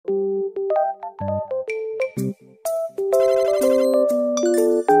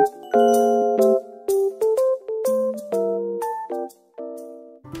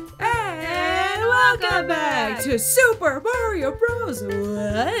Welcome back to Super Mario Bros.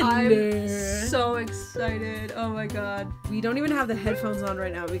 Wonder. I'm so excited. Oh my god. We don't even have the headphones on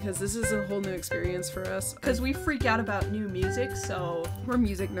right now because this is a whole new experience for us. Because we freak out about new music, so... We're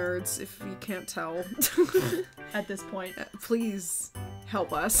music nerds, if you can't tell. At this point. Please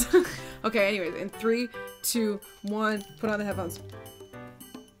help us. Okay, anyways, in 3, 2, 1, put on the headphones.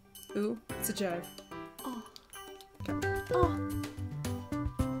 Ooh, it's a jive. Oh. Okay. Oh.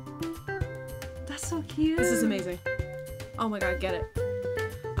 That's so cute. This is amazing. Oh my god, get it.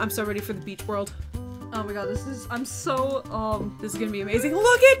 I'm so ready for the beach world. Oh my god, this is- I'm so, This is gonna be amazing.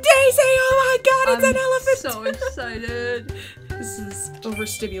 Look at Daisy! Oh my god, it's an elephant! So excited. This is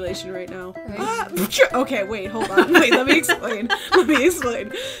overstimulation right now. Right? Ah, okay, wait, hold on. Wait, let me explain. Let me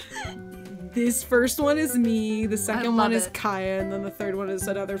explain. This first one is me, the second one is Kaiya, and then the third one is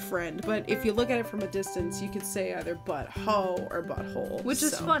another friend. But if you look at it from a distance, you could say either butt-ho or butthole. Which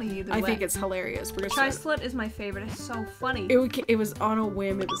is funny either way. I think it's hilarious. We're gonna Tri-slut is my favorite. It's so funny. It was on a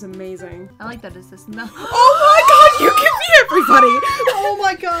whim. It was amazing. I like that. Is this no? Oh my god, you give me everybody! Oh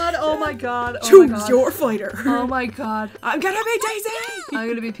my god, oh my god, oh Choose my god. your fighter. Oh my god. I'm gonna be Daisy! I'm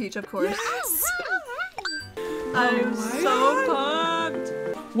gonna be Peach, of course. Yes! I'm so pumped!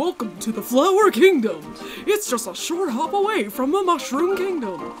 Welcome to the Flower Kingdom! It's just a short hop away from the Mushroom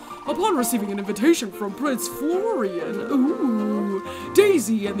Kingdom. Upon receiving an invitation from Prince Florian,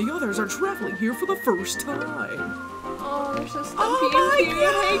 Daisy and the others are traveling here for the first time. Oh, they're so stumpy Oh and my cute.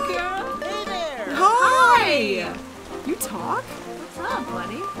 God. Hey, girl. Hey there! Hi! You talk? What's up,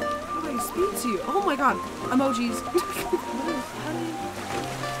 buddy? How do I speak to you? Oh my god, emojis.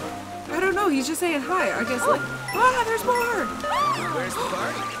 I don't know, he's just saying hi. I guess like, there's more! Where's the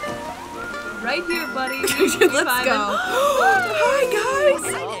party? Right here, buddy. Let's go. Hi guys!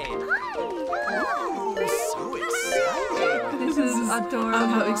 So excited! This is adorable. I'm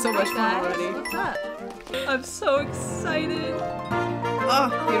having so much fun Guys, already. What's up? I'm so excited. Oh,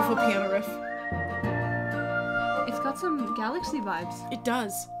 beautiful piano riff. It's got some Galaxy vibes. It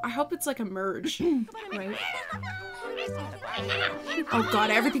does. I hope it's like a merge, right? Oh god,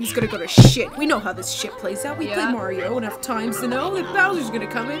 everything's gonna go to shit. We know how this shit plays out. We play Yeah. Mario enough times to know that Bowser's gonna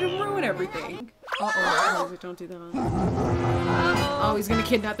come in and ruin everything. Uh-oh, Bowser, don't do that. Oh, he's gonna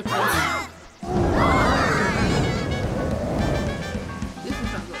kidnap the prince. This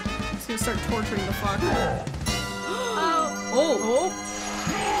is not good. He's gonna start torturing the fuck. Oh.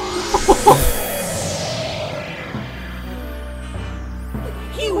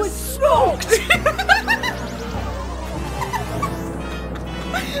 He was smoked!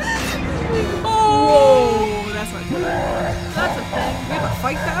 Oh, that's not good. That's a thing. We have to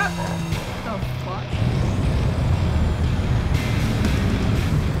fight that? Oh, fuck.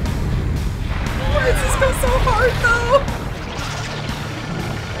 Why does this go so hard though?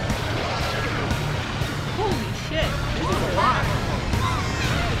 Holy shit. This is a lot.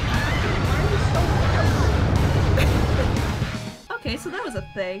 Okay, so that was a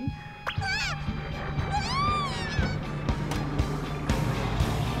thing.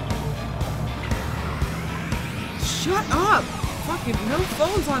 Shut up! Fucking no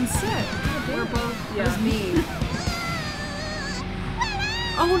phones on set. We're both, That was me.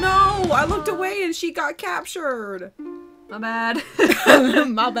 Oh no! I looked away and she got captured. My bad.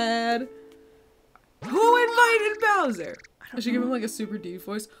 My bad. Who invited Bowser? I should give him like a super deep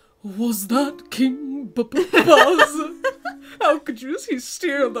voice. Was that King Bowser? How could you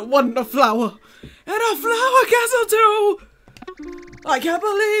steal the Wonder Flower? And a flower castle too! I can't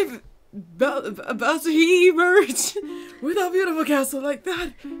believe Bowser he emerged with a beautiful castle like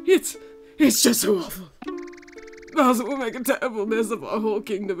that. It's just so awful. Bowser will make a terrible mess of our whole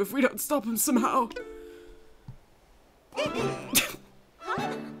kingdom if we don't stop him somehow.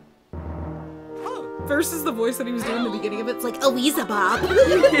 First is the voice that he was doing in the beginning of it. It's like, Louisa Bob.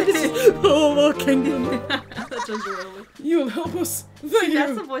 Oh, our kingdom. That's adorable. You'll help us. Thank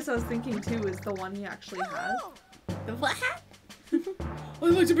That's the you. voice I was thinking too, is the one he actually has. What?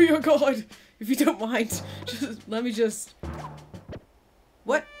 I'd like to be your guide, if you don't mind. Let me just...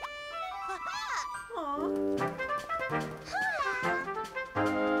 What? Aww.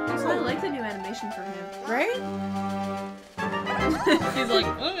 I really like the new animation for him. Right? He's like,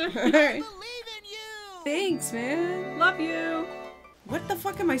 Alright. Believe in you! Thanks, man. love you. What the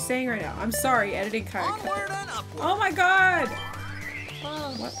fuck am I saying right now? I'm sorry, editing kind of... Onward and upward! Oh my god!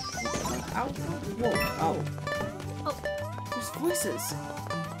 Oh. What? Ow. Whoa. Oh. There's voices.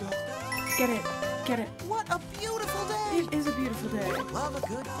 Get it. Get it. What a beautiful day! It is a beautiful day. Love a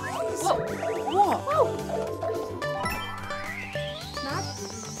good breeze. Whoa. Whoa. Snap.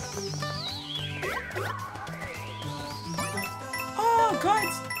 Oh, God.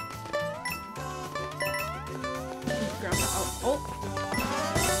 Grandpa. Oh.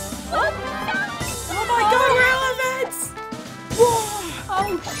 What? Oh my God, we're elephants. Whoa.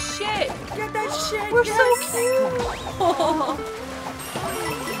 Oh shit. Get that shit. We're yes. so cute.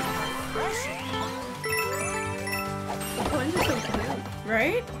 The coins are so cute.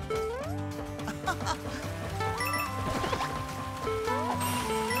 Right?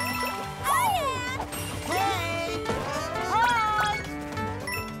 Hey! Hi!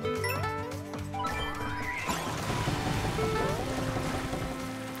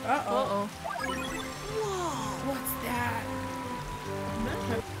 Uh-oh. Whoa! What's that?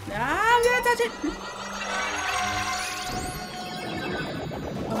 Ah, I'm gonna touch it!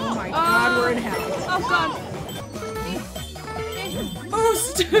 Oh my God, we're in hell. Oh god.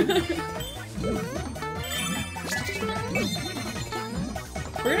 Boost!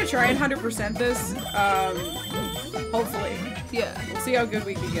 We're gonna try and 100% this, hopefully. Yeah. We'll see how good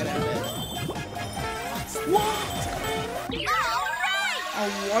we can get at it. What? A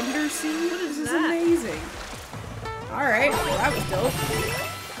wonder seed? This is that? amazing. Alright, well, that was dope.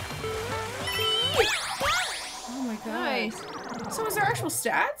 Oh my god. Nice. So is there actual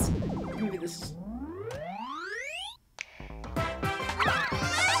stats? Maybe this is...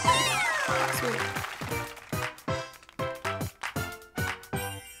 Sweet.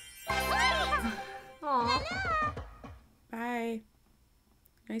 Aw. Bye.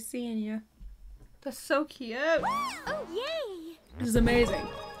 Nice seeing you. That's so cute. Oh, yay! This is amazing.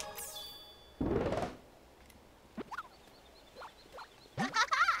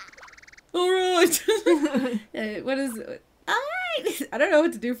 Alright! What is it? I don't know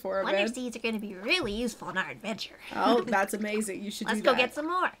what to do for it, Wonder man. seeds are going to be really useful in our adventure. Oh, that's amazing. You should Let's do go that. get some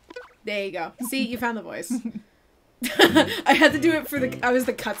more. There you go. See, you found the voice. I had to do it for the. I was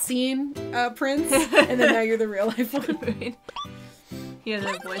the cutscene prince, and then now you're the real life one. He has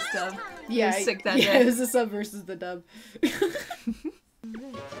a voice dub. Yeah, was sick that yeah, day. it was the sub versus the dub.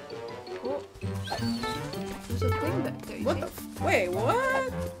 Oh. There's a thing back there. What the? Wait, what?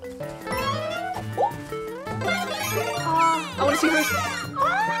 I want to see her.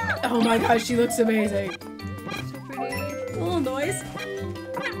 Oh my gosh, she looks amazing. So pretty. A little noise.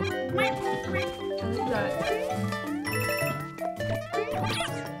 Look at that.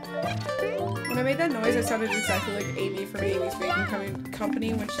 When I made that noise, I sounded exactly like Amy from Amy's Baking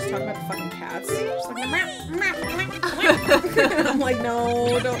Company when she's talking about the fucking cats. She's like, I'm like,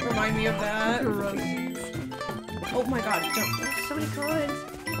 no, don't remind me of that. Oh my god, jump. There's so many coins.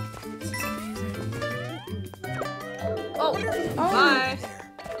 This is amazing. Oh. Oh. Bye.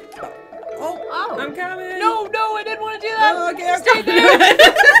 Oh, Oh. I'm coming. No, I didn't want to do that. Oh, okay, I'm Stay coming. there.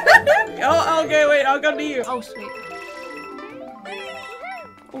 Oh, okay, wait, I'll come to you. Oh, sweet.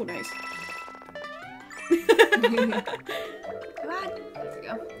 Oh, nice. Come on. There we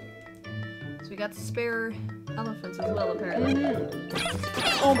go. So we got spare elephants as well, apparently.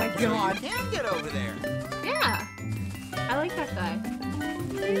 Oh my god. Can get over there. Yeah. I like that guy.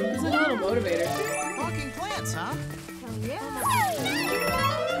 He's like a little motivator. Walking plants, huh? Hell yeah.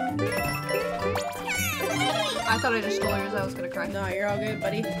 I thought I just stole yours. I was gonna cry. No, you're all good,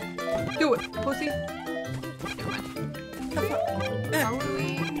 buddy. Do it, pussy. How do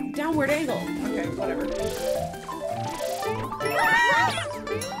we? Downward angle. Okay, whatever.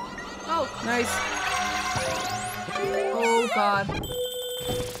 Oh. Nice. Oh god.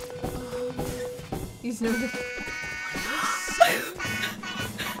 He's no good.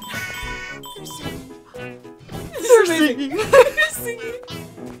 They're singing. They're singing.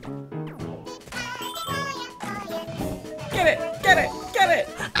 Get it! Get it! Get it!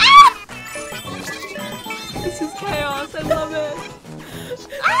 This is chaos. I love it.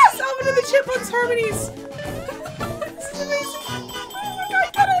 Ah! Salmon and the Chipmunks harmonies! This is amazing! Oh my god,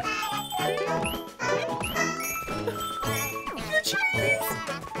 get it! The trees!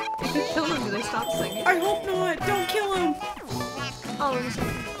 If you kill them, do they stop singing? I hope not! Don't kill him! Oh, let me see.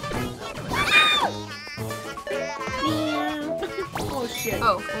 Oh shit.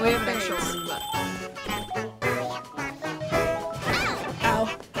 Oh, well, we have an extra one, but. Ow.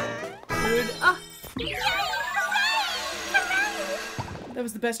 Rude. Ah! That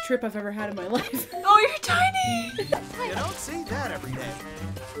was the best trip I've ever had in my life. Oh, you're tiny! You don't see that every day.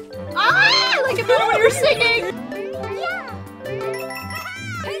 Ah! Like it better when you're singing!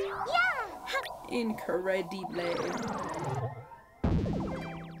 Incredible.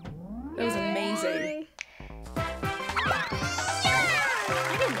 That was amazing.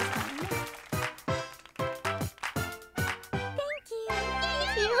 Thank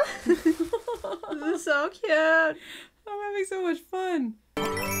you. This is so cute. I'm having so much fun.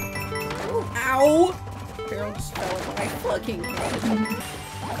 Ow! Barrel just fell in my fucking head.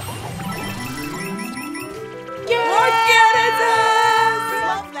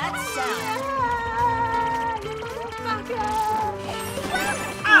 Love that sound.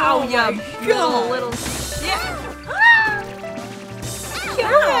 Oh, yeah. God. Little shit.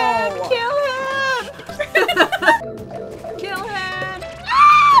 Kill him!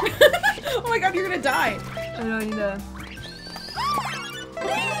 Oh my god, you're gonna die. I know, you know.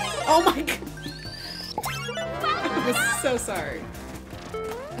 Oh my god. I'm so sorry.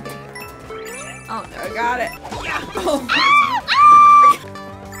 Oh, I got it. Yeah. Oh.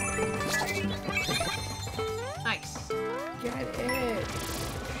 nice. Get it.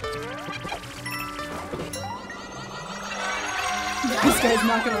 This guy's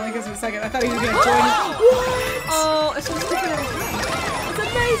not gonna like us in a second. I thought he was gonna join. What? Oh, it's so stupid. It's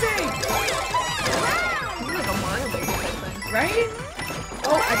amazing. It's like a Mario Baby type thing. Right?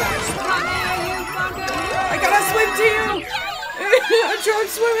 Oh, I got it. Come here, you fucker! I gotta swim to you. I'm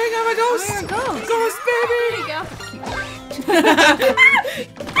swimming. I'm a ghost. Oh, you're a ghost. Ghost baby.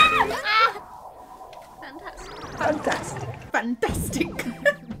 Fantastic. Fantastic.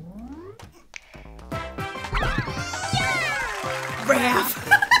 Raph.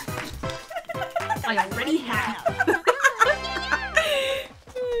 I already have.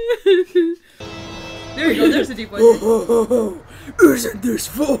 There we go, there's a deep one. Isn't this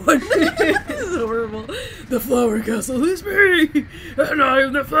fun? This is horrible. The flower castle is me, and I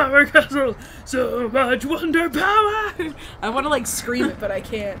am the flower castle. So much wonder power. I want to like scream it, but I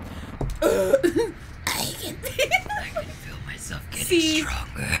can't. I can feel myself getting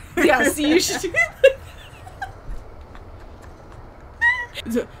stronger. Yeah, see, you should.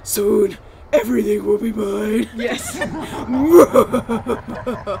 Soon, everything will be mine. Yes.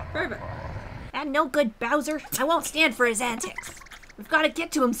 Perfect. That no good Bowser. I won't stand for his antics. We've got to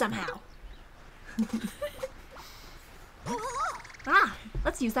get to him somehow.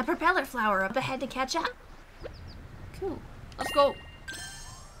 Let's use that propeller flower up ahead to catch up. Cool. Let's go.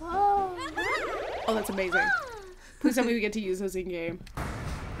 Oh, that's amazing. Please tell me we get to use those in game.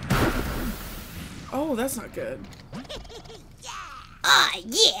 Oh, that's not good.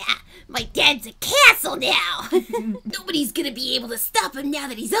 Yeah! My dad's a castle now! Nobody's gonna be able to stop him now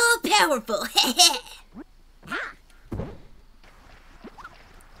that he's all powerful!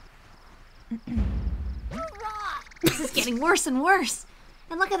 This is getting worse and worse.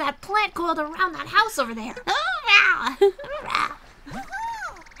 And look at that plant coiled around that house over there. Hey,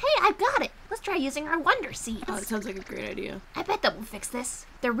 I've got it. Let's try using our wonder seeds. Oh, that sounds like a great idea. I bet that will fix this.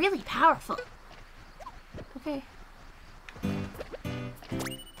 They're really powerful. Okay.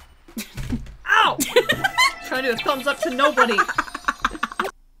 Ow! Trying to do a thumbs up to nobody.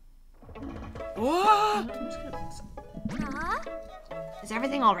 What? Is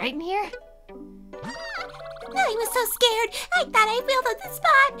everything all right in here? I was so scared. I thought I failed on the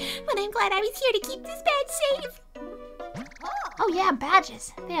spot, but I'm glad I was here to keep this badge safe. Oh yeah,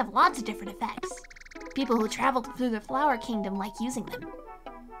 badges. They have lots of different effects. People who traveled through the Flower Kingdom like using them.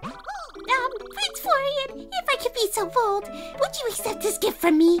 Prince Florian, if I could be so bold, would you accept this gift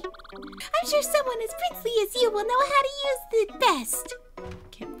from me? I'm sure someone as princely as you will know how to use it best.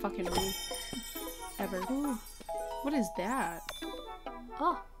 Can't fucking read. Ever. Ooh. What is that?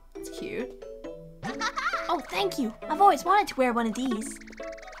 Oh, It's cute. oh, thank you. I've always wanted to wear one of these.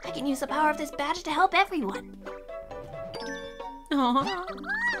 I can use the power of this badge to help everyone. Aww.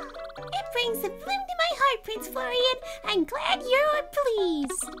 It brings a bloom to my heart, Prince Florian. I'm glad you're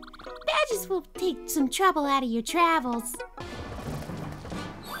pleased. Badges will take some trouble out of your travels.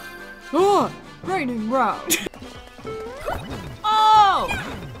 Oh! Raining round. Oh!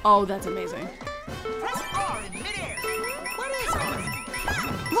 Oh, that's amazing. Press R in midair. What is it?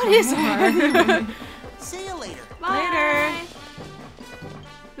 What is hard? See you later. Later.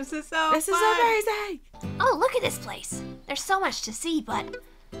 This is so This is fun. amazing! Oh, look at this place. There's so much to see, but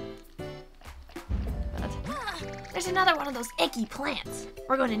there's another one of those icky plants.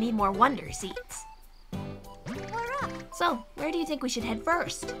 We're going to need more wonder seeds. So, where do you think we should head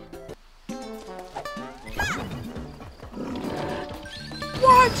first?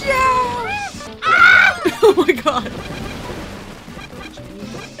 Watch out! Oh my god.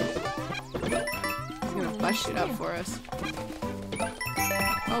 He's gonna bust shit up for us.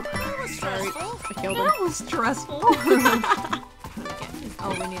 Oh, sorry. I killed him. That was stressful.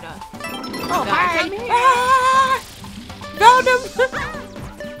 Oh, we need a... Oh, Guys, hi! I'm here. Ah! Found him!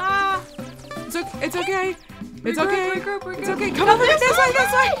 Ah! It's okay. It's okay. Regroup. It's okay. Come over this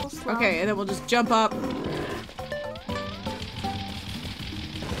way. Okay, and then we'll just jump up.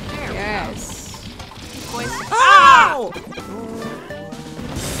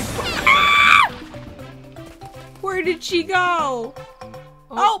 Where did she go?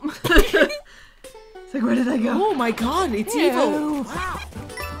 Oh! It's like, where did I go? Oh my god, it's evil!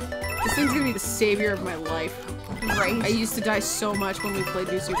 This thing's gonna be the savior of my life. Right. I used to die so much when we played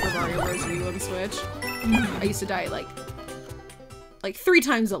New Super Mario Bros. U on Switch. I used to die like 3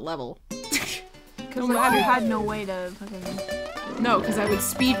 times a level. Because you had no way to fucking... No, because I would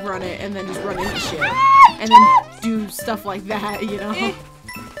speed run it and then just run into shit. And then do stuff like that, you know?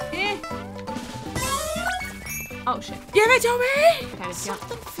 Oh shit. Give it to me! Kind of jump.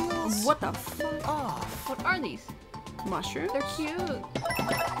 What the fuck? Off. What are these? Mushrooms? They're cute.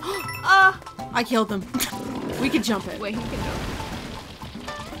 I killed them. We could jump it. Wait, he can jump.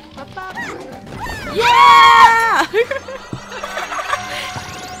 Yeah!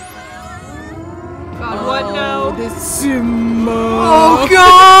 God, what now? This Simba. Oh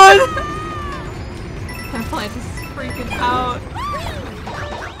god! That plant is freaking out.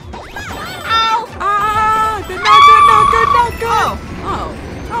 Ow! Ah! Good knock.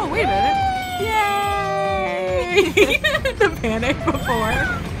 Oh, wait a minute. Yay! The panic before.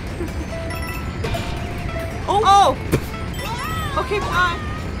 Oh! Okay, fine.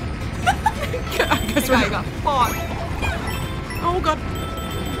 I guess I got fucked. Oh god.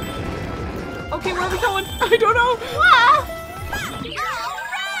 Okay, where are we going? I don't know.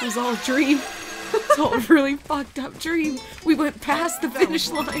 It was all a dream. It's all a really fucked up dream. We went past the finish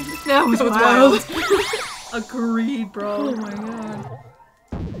line. That was wild. Agreed, bro. Oh my god.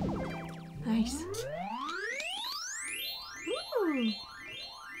 Nice.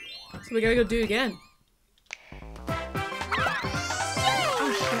 So we gotta go do it again.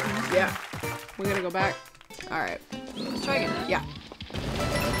 Oh shit. Yeah. We gotta go back. Alright. Let's try again. Yeah.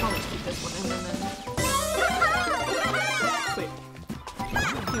 I'll probably keep this one in and then... Sweet.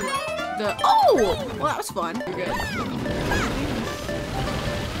 Oh! Well, that was fun. You're good.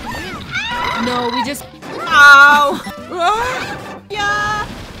 No, we just... Ow! Ah! Yeah!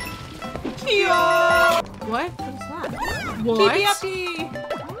 Kaiya! What? What's that? What? Keepy.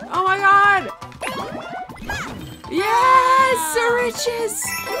 Oh my god! Yes! The riches!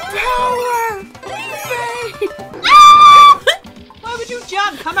 Power! Fame! Why would you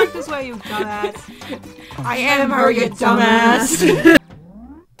jump? Come back this way, you dumbass. I am her, you dumbass!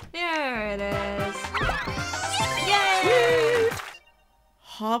 There it is. Yay!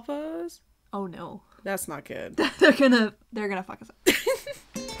 Hoppas? Oh no. That's not good. they're gonna fuck us up.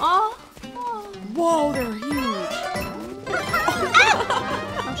 Oh. Whoa, they're huge!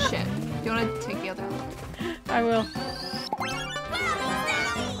 Oh shit. Do you wanna take the other one? I will.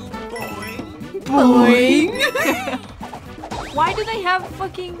 Boing. Why do they have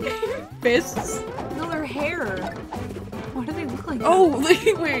fucking Fists? no, their hair? Why do they look like Oh,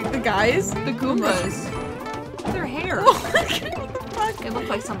 wait, the guys? that? The Goombas. Their hair. What the fuck? It looked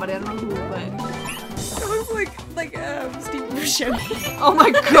like somebody, I don't know who, but It looks like Steve Buscemi. oh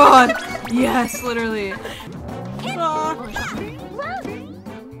my god! Yes, literally. Ah.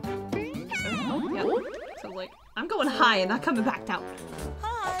 Yeah. So like, I'm going high and not coming back down.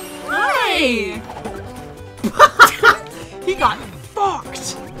 Hi! He got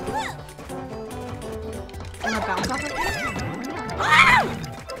fucked. Can I bounce off of it?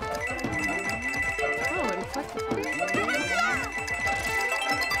 Oh, it affected me.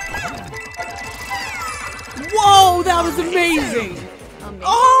 Whoa, that was amazing! Amazing.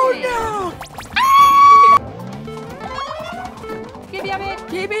 Oh no! Give me a bit.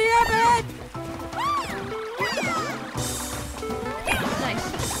 Give me a bit! Nice.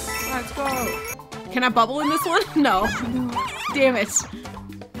 Let's go. Can I bubble in this one? No. Damn it.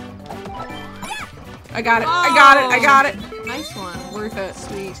 I got it. I got it. I got it. Nice one. Worth it.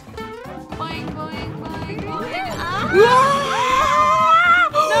 Sweet. Boing, boing, boing, boing. No!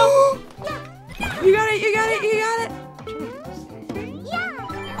 You got it. You got it. You got it.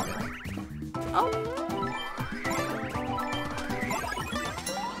 Oh.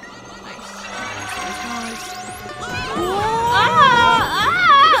 Nice.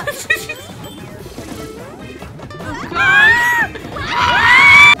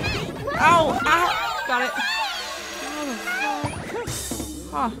 Ow! Ow! Got it.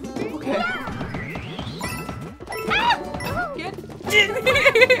 Huh. Okay. Get.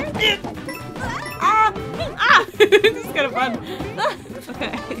 Ah! Ah! This is kind of fun.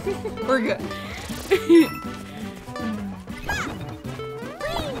 Okay. We're good.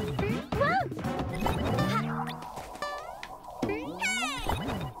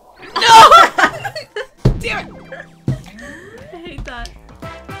 Damn it! I hate that.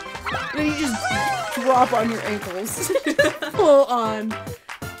 Then you just drop on your ankles. Full on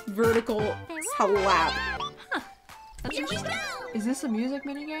vertical slap. That's interesting. Is this a music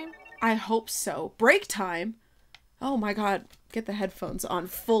minigame? I hope so. Break time. Oh my god. Get the headphones on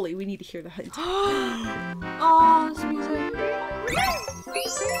fully. We need to hear the hint. Oh, this music.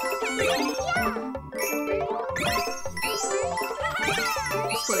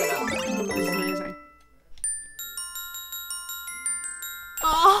 Split it up. This is amazing.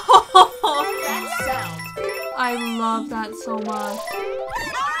 Oh, That sound. I love that so much.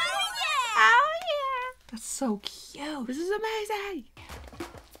 Oh yeah. That's so cute. This is amazing.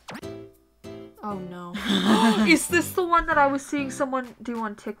 Oh no. Is this the one that I was seeing someone do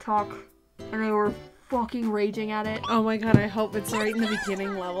on TikTok and they were fucking raging at it? Oh my god, I hope it's right in the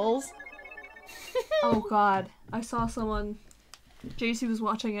beginning levels. Oh god. I saw someone. JC was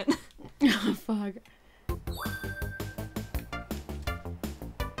watching it. Oh fuck.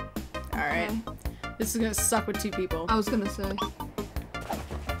 Alright. Okay. This is gonna suck with 2 people. I was gonna say. Go,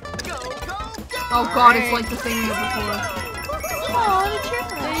 go, go! Oh god, it's like the thing we had before. Oh,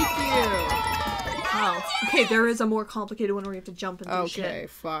 Thank you. Oh. Okay, there is a more complicated one where you have to jump and do shit. Okay,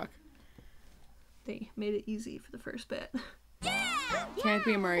 fuck. They made it easy for the first bit. Can't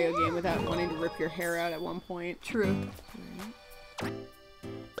be a Mario game without wanting to rip your hair out at one point. True.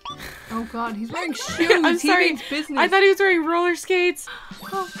 Oh god, he's wearing shoes. I'm He sorry. means business. I thought he was wearing roller skates.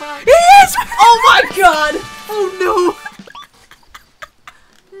 Oh fuck. He is! Oh my god! Oh no!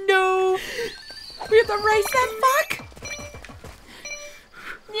 No! We have to race that fuck!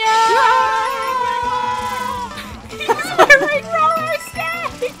 He's wearing roller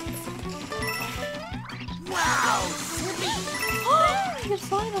skates. Wow, sweet! You can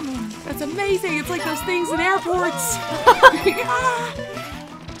slide on them. That's amazing. It's like those things in airports.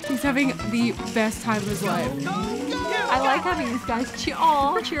 He's having the best time of his life. I like having these guys cheer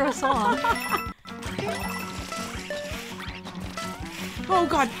us on. Oh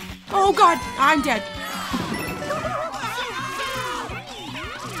god. Oh god. I'm dead.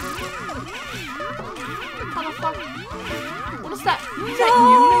 How the fuck? What is that? Is that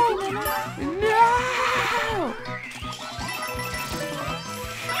you making that? No!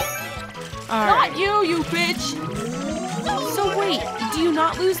 Not you, you bitch! So wait, do you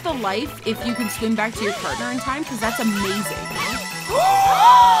not lose the life if you can swim back to your partner in time? Because that's amazing.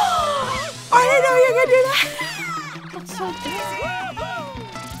 I didn't know you could do that! That's so good.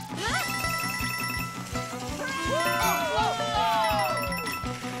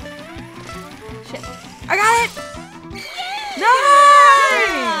 Shit. I got it!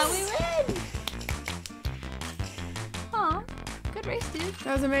 Nice! Aw, good race, dude.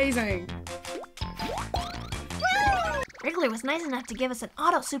 That was amazing. Wriggler was nice enough to give us an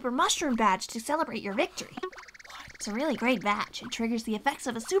auto super mushroom badge to celebrate your victory. It's a really great badge. It triggers the effects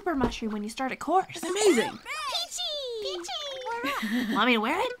of a super mushroom when you start a course. It's amazing. Peachy! Peachy! Want me to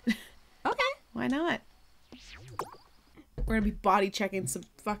wear it? Okay. Why not? We're gonna be body checking some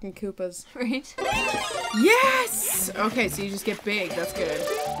fucking Koopas. Right? Yes! Okay, so you just get big. That's good.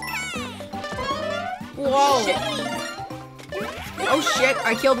 Whoa! Oh shit!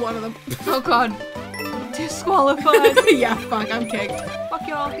 I killed one of them. Oh god. Disqualified. Yeah, fuck. I'm kicked. Fuck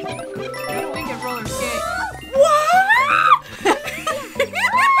y'all. We can roller skate. What?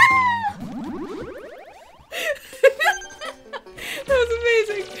 That was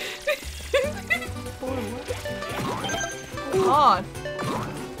amazing. God.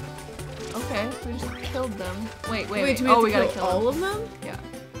 Okay, we just killed them. Wait. Do we have to we gotta kill kill all them. of them? Yeah.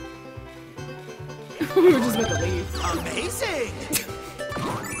 We were just about to leave. Amazing!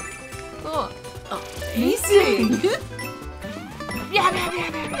 Oh. Amazing. Yeah.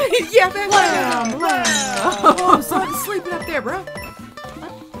 Yeah, man. Oh, stop sleeping up there, bro.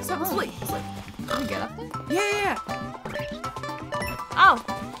 Stop sleep. Can we get up there? Yeah. Oh.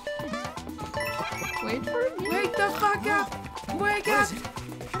 Wait for me. Wake the fuck up. Wake What up. is it?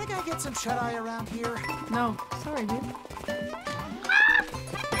 Can I gotta get some shut-eye around here? No. Sorry, dude.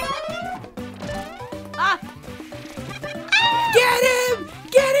 Ah! Get him!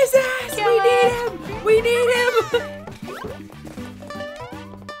 Get his ass! Get We him! need him! We need him!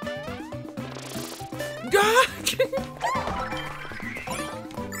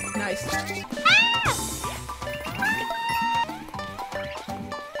 Nice.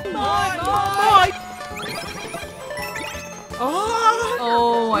 Boy!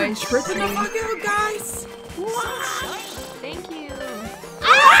 Oh, I Tripping the see. fuck out, guys! Thank you.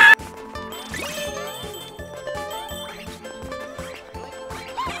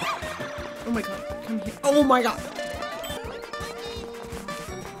 Oh my god, come here. Oh my god!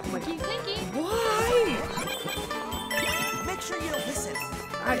 Thank you. Why? Make sure you listen.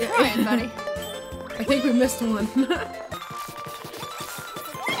 Trying, buddy. I think we missed one.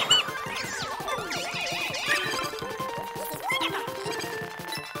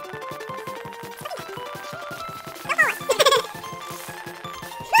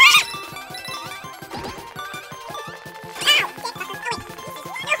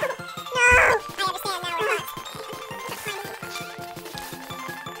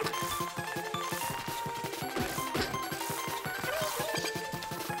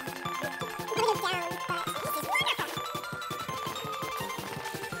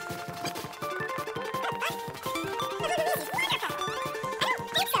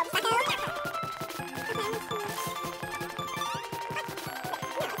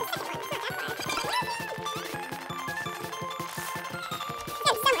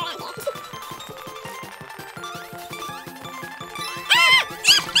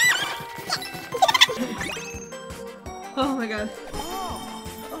 my god.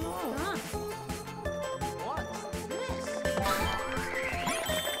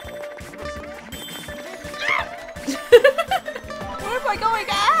 Where am I going?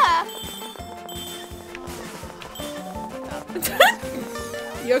 Ah!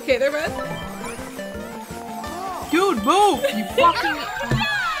 You okay there, man? Dude, move! You fucking.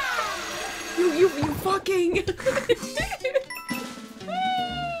 You fucking.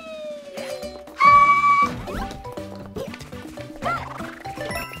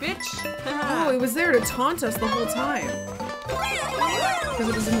 Bitch! Oh, it was there to taunt us the whole time. Because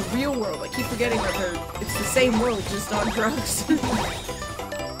it was in the real world. I keep forgetting that it's the same world, just on drugs.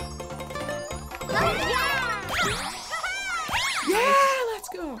 Yeah, let's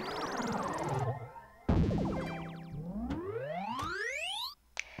go.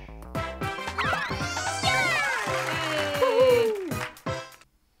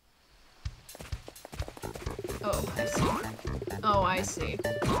 Oh, I see. Oh,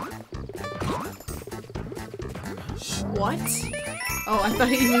 I see. What? Oh, I thought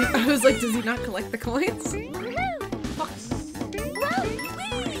I was like, does he not collect the coins?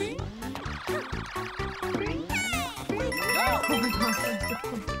 Oh my god.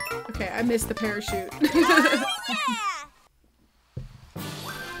 Okay, I missed the parachute.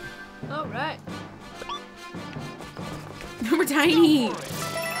 Alright. We're tiny.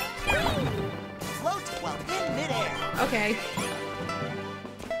 Float while in midair. Okay.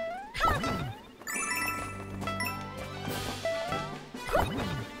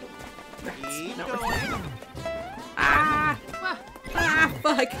 Keep not going. Ah! Ah,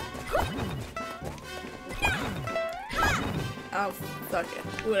 fuck. Oh, fuck it.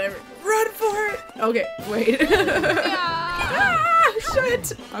 Whatever. Run for it! Okay, wait. Ah,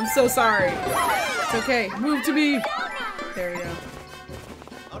 shit! I'm so sorry. It's okay. Move to me. There we go.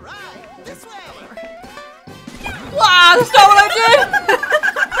 All right, this way. Wow, that's not what I did!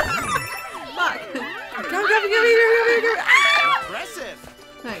 Fuck. Come. Ah! Impressive.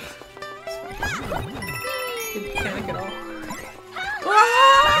 Thanks. Didn't panic at all.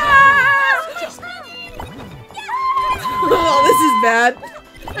 Ah! Oh, this is bad.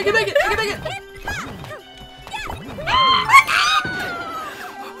 I can make it! I can make it!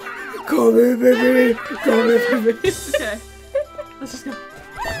 Come here, baby. Come here, baby. Okay. Let's just go.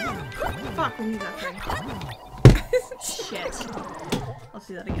 Fuck, we need that thing. Shit. Let's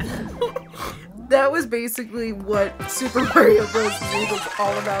do that again. That was basically what Super Mario Bros. U was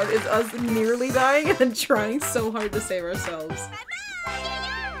all about, is us nearly dying and trying so hard to save ourselves.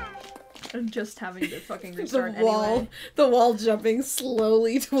 And just having to fucking restart The wall jumping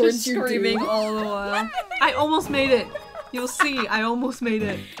slowly towards Just your screaming doom. all the while. I almost made it. You'll see, I almost made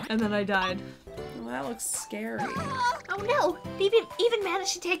it. And then I died. Well, that looks scary. Oh no! They even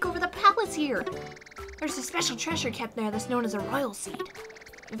managed to take over the palace here! There's a special treasure kept there that's known as a royal seed.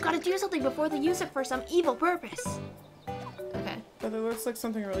 We've got to do something before they use it for some evil purpose. Okay. But there looks like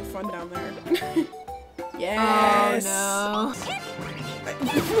something really fun down there. Yes! Oh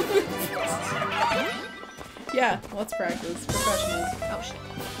Yeah, let's practice. Professionals. no. Oh shit.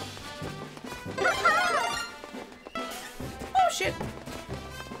 Oh shit!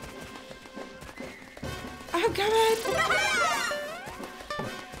 I'm coming!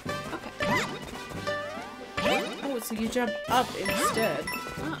 Okay. Oh, so you jump up instead.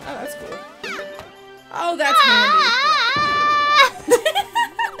 Oh, that's cool. Oh, that's handy.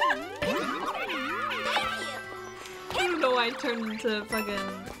 I don't know why I turned into fucking...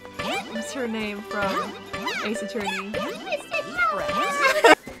 What's her name from Ace Attorney?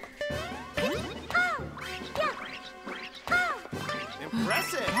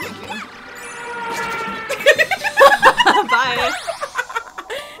 Impressive. Bye!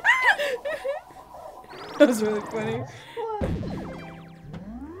 That was really funny.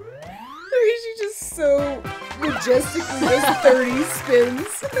 I mean, she just so majestically does 30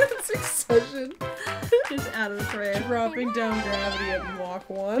 spins in succession. Just out of the frame. Dropping down gravity at Mach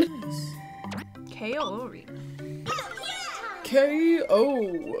 1. KO.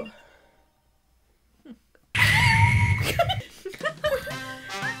 KO.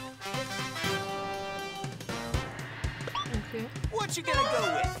 Okay. What you gonna go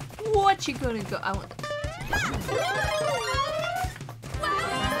with? What you gonna go? I want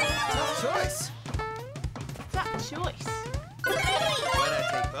Tough choice. that choice. Why'd I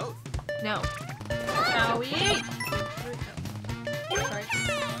take both? No. Shall we eat? Sorry.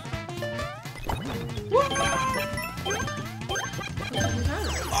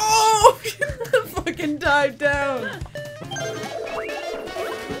 Oh! Fucking dive down.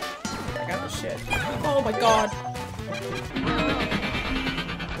 I got the shit. Oh my god.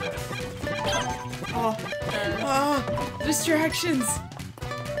 Oh, distractions.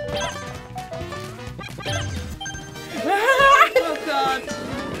 Oh god.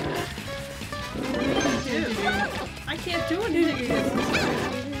 What do you do? I can't do anything against this.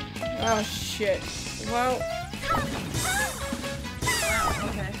 Oh shit. Well. Wow,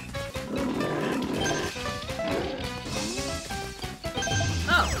 okay.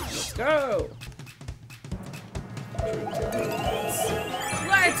 Oh. Let's go.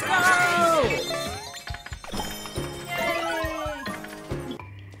 Let's go!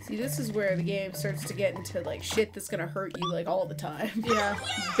 See, this is where the game starts to get into like shit that's gonna hurt you like all the time. Yeah.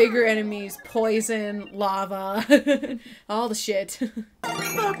 Bigger enemies, poison, lava, all the shit.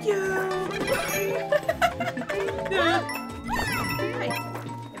 Fuck you! What?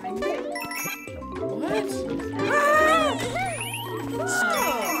 Ah!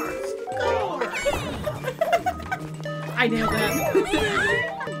 Score! I nailed that.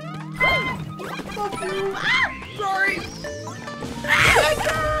 Fuck you! Sorry!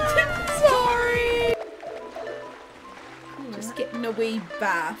 Sorry! Just getting a wee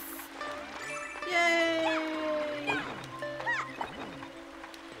bath. Yay!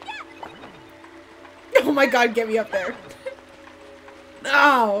 Oh my god, get me up there.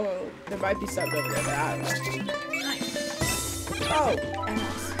 Oh, there might be something over there, but I don't know. Oh,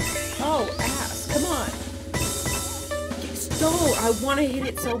 ass. Oh, ass. Come on. No, I want to hit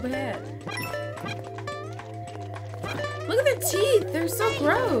it so bad. Look at the teeth. They're so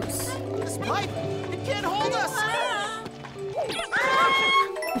gross. This pipe, it can't hold us!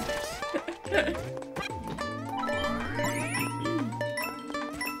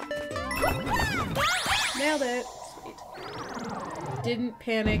 Nailed it. Sweet. Didn't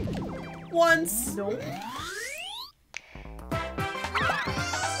panic once. Nope.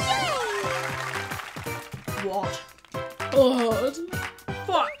 What? God.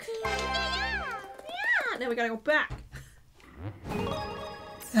 Fuck! Now we gotta go back.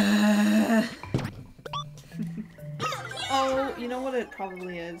 Oh, you know what it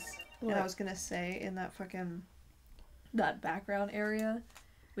probably is? What? And I was gonna say in that fucking that background area,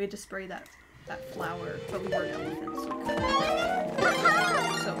 we had to spray that flower, but we were elephants, so we couldn't.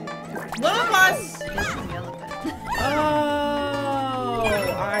 So one of us is the elephant. Oh,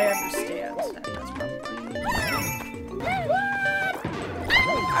 I understand. That's probably.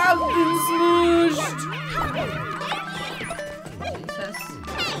 I've been smooshed. Jesus.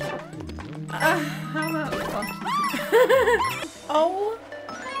 How about fuck you? Oh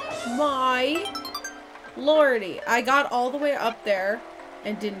my lordy. I got all the way up there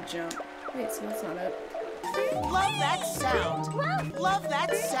and didn't jump. Wait, so that's not it. Love that sound! Love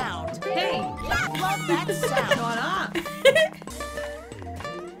that sound! Hey! Love that sound! Shut up!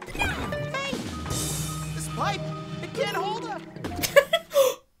 Hey! This pipe, it can't hold us!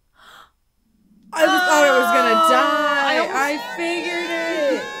 I thought I was gonna die. I I figured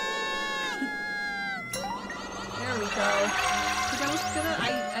it. There we go. Because I was gonna,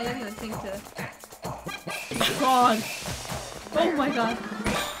 I didn't even think to. God! Oh my god!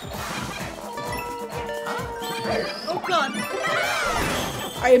 Oh god!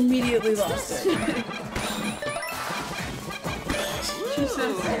 I immediately lost it.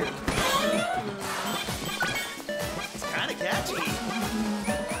 Jesus. It's kinda catchy.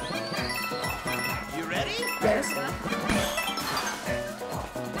 You ready? Yes.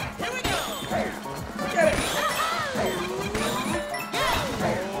 Here we go! Get it.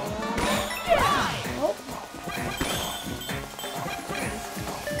 Oh.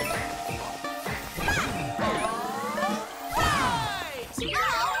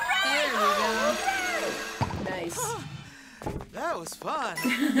 There we go. Nice. That was fun.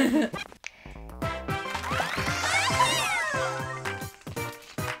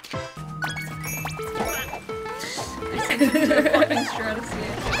 Fucking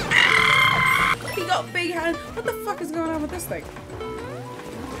stratosphere. He got big hand. What the fuck is going on with this thing?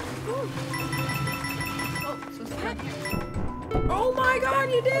 Oh, so sad. Oh my god,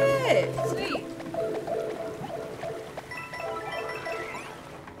 you did it! Sweet.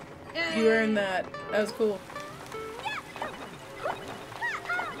 Yay. You earned that. That was cool.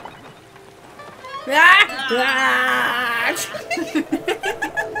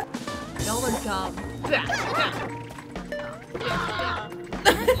 Dollar job.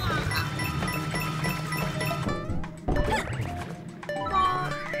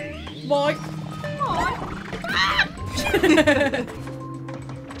 Mike.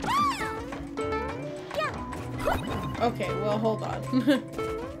 Okay, well, hold on.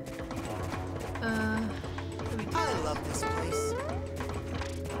 I love this place.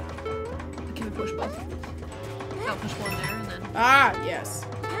 Can we push both? I'll push one there and then. Ah, yes.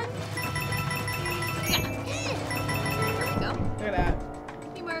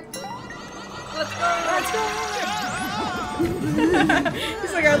 let's go!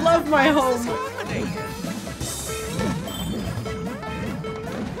 He's like, I love my home.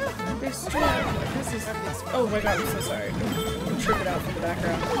 This is. Oh my god, I'm so sorry. I'm tripping out from the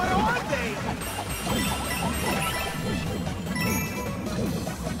background. What are they?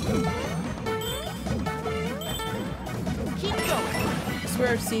 Keep going. I swear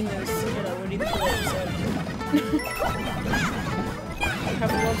I've seen this in a Winnie the Pooh episode.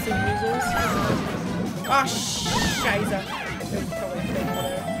 Have loves and users. Oh, shiza.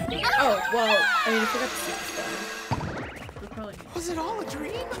 Oh, well, I mean, I forgot to see this guy. Was it all a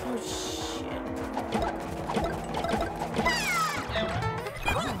dream? Oh, shit.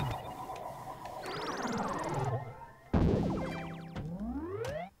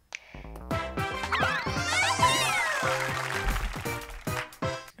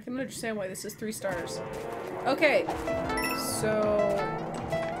 I can understand why this is 3 stars. Okay, so...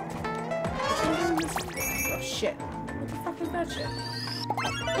 Oh, shit. What the fuck was that shit?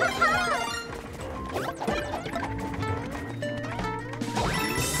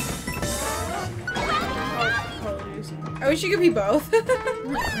 I wish you could be both.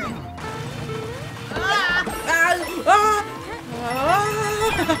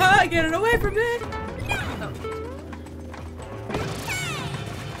 Get it away from me!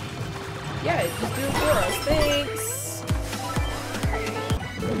 Yeah, just do it for us. Thanks.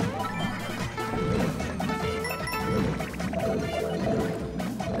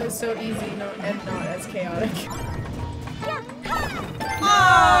 That was so easy, and not as chaotic.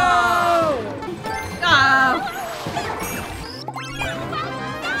 Oh!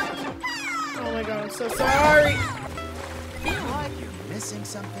 Oh my god, I'm so sorry. Feel like you're missing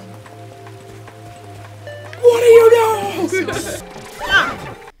something? What do you know?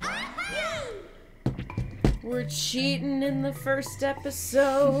 We're cheating in the first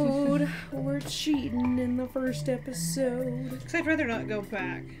episode. We're cheating in the first episode. Because I'd rather not go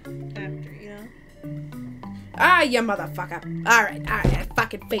back after, you know? Ah, you motherfucker. Alright, I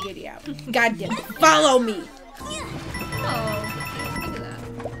fucking figured you out. Goddamn it. Follow me. Oh, look at that.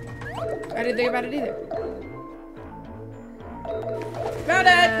 I didn't think about it either. Found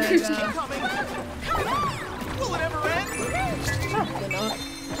it! Keep coming. Will it ever end? Probably not.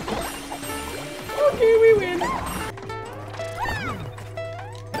 Okay, we win.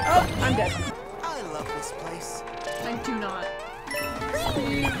 Oh, I'm dead. I love this place. I do not.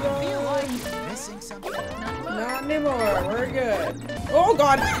 Feel like you're missing something? Not anymore. We're good. Oh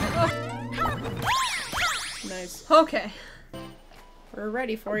god. Nice. Okay. We're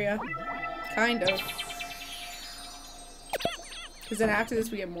ready for you. Kind of. Because then after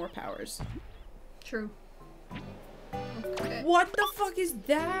this we get more powers. True. Okay. What the fuck is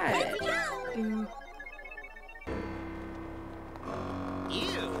that? Ew.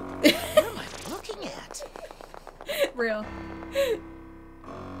 What am I looking at? Real.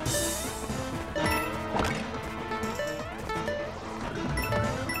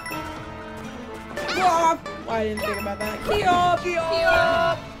 Keop! I didn't think about that. Keop!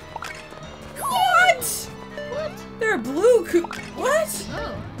 Keop! What? What? They're blue What?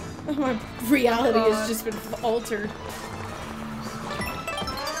 Oh. My reality has just been altered.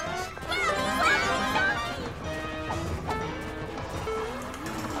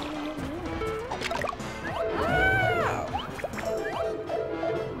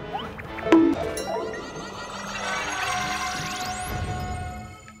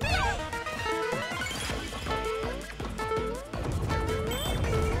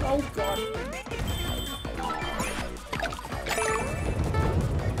 Oh god.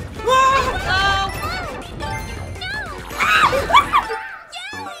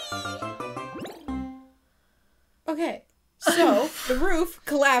 Okay, so the roof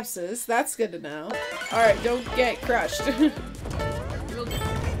collapses. That's good to know. Alright, don't get crushed. Real good.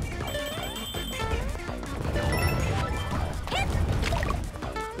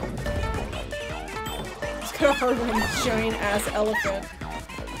 It's kind of hard when I'm a giant ass elephant.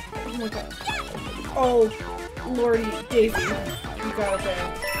 Oh my god. Oh, lordy Daisy. You got it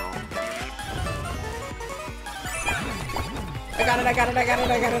there. I got it, I got it, I got it,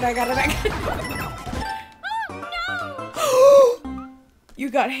 I got it, I got it, I got it. Oh no! You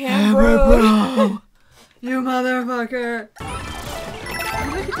got hammer bro. You motherfucker. I'm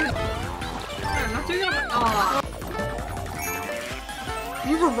not doing it. Aw.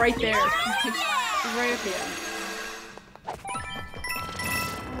 You were right there. Right at the end.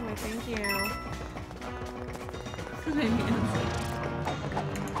 Oh, thank you.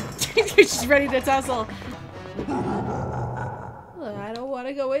 She's ready to tussle. I don't want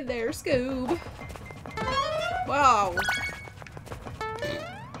to go in there, Scoob. Wow.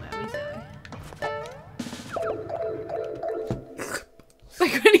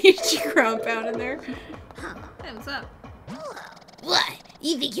 like when you ground pound in there. Hey, what's up? What?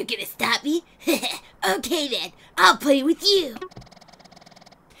 You think you're gonna stop me? Okay then, I'll play with you.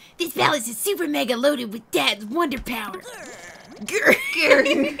 This palace is super mega loaded with Dad's wonder power.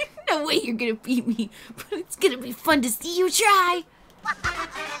 Grr. No way you're gonna beat me, but it's gonna be fun to see you try.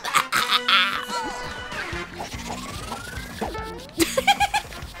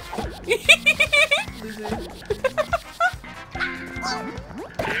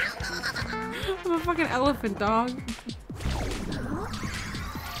 I'm a fucking elephant dog.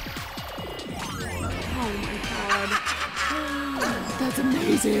 Oh my god. That's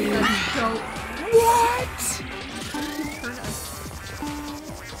amazing. That's dope. What?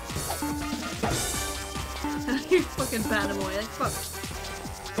 You fucking bat him away. Like, fuck.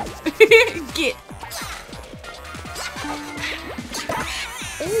 Get.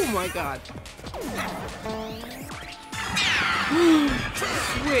 Oh my god.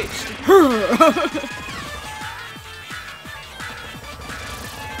 Switched.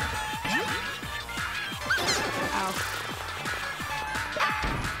 Ow.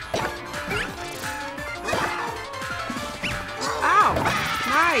 Ow!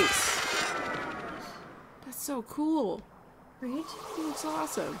 Nice! That's so cool. Right? He looks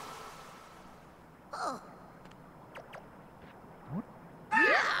awesome.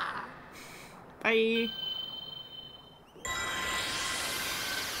 Bye.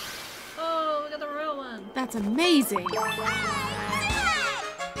 Oh, we got the real one. That's amazing.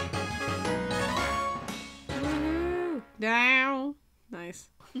 Down. Nice.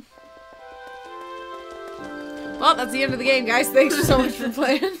 Well, that's the end of the game, guys. Thanks so much for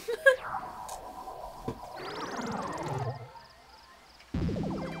playing.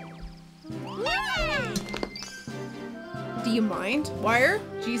 Do you mind, Wire?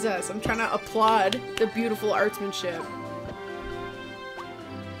 Jesus, I'm trying to applaud the beautiful artsmanship.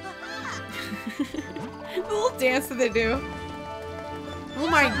 The little dance that they do. Oh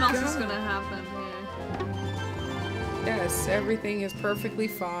my god. What else is gonna happen here? Yes, everything is perfectly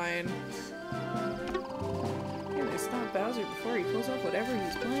fine. Can I stop Bowser before he pulls off whatever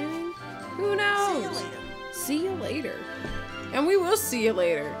he's planning? Who knows? See you later. And we will see you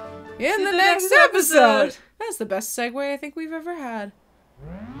later. In the next episode! That's the best segue I think we've ever had.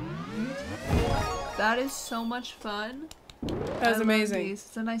 That is so much fun. That was amazing.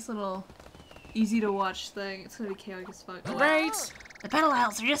 It's a nice little, easy to watch thing. It's gonna be chaotic as fuck. Oh, Right? The petal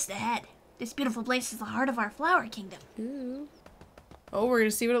isles are just ahead. This beautiful place is the heart of our flower kingdom. Ooh. Oh, we're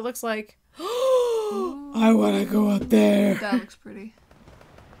gonna see what it looks like. I wanna go up there. That looks pretty.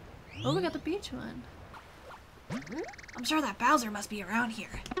 Oh, we got the beach one. I'm sure that Bowser must be around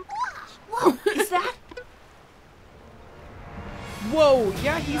here. Whoa, is that? Whoa,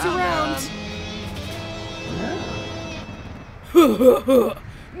 yeah, he's around.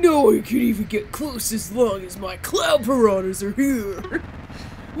 No one can even get close as long as my cloud piranhas are here.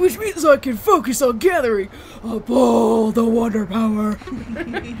 Which means I can focus on gathering up all the wonder power.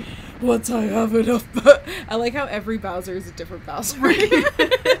 Once I have enough, I like how every Bowser is a different Bowser.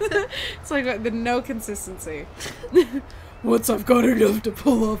 It's like the no consistency. Once I've got enough to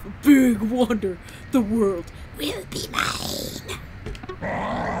pull off a big wonder, the world Will be mine.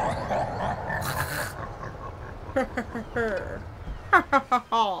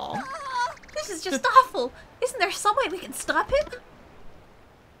 This is just awful. Isn't there some way we can stop him?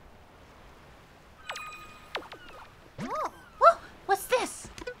 Whoa, what's this?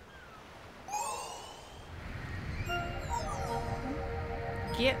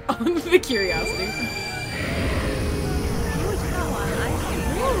 Get on the curiosity.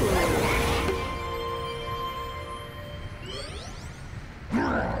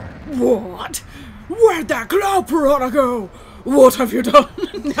 What? Where'd that cloud piranha go? What have you done?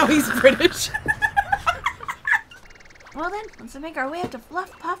 Now he's British. Well then, let's make our way up to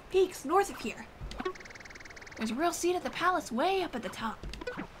Fluff Puff Peaks north of here. There's a real seat at the palace way up at the top.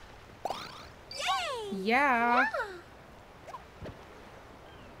 Yay! Yeah.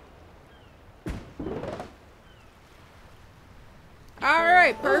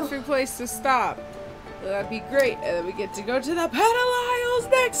 Alright, perfect place to stop. That'd be great. And then we get to go to the Petal Isles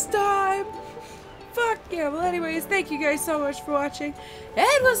next time. Fuck yeah. Well, anyways, thank you guys so much for watching. And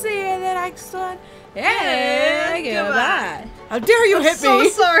we'll see you in the next one. And goodbye. How dare you hit me? So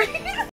sorry.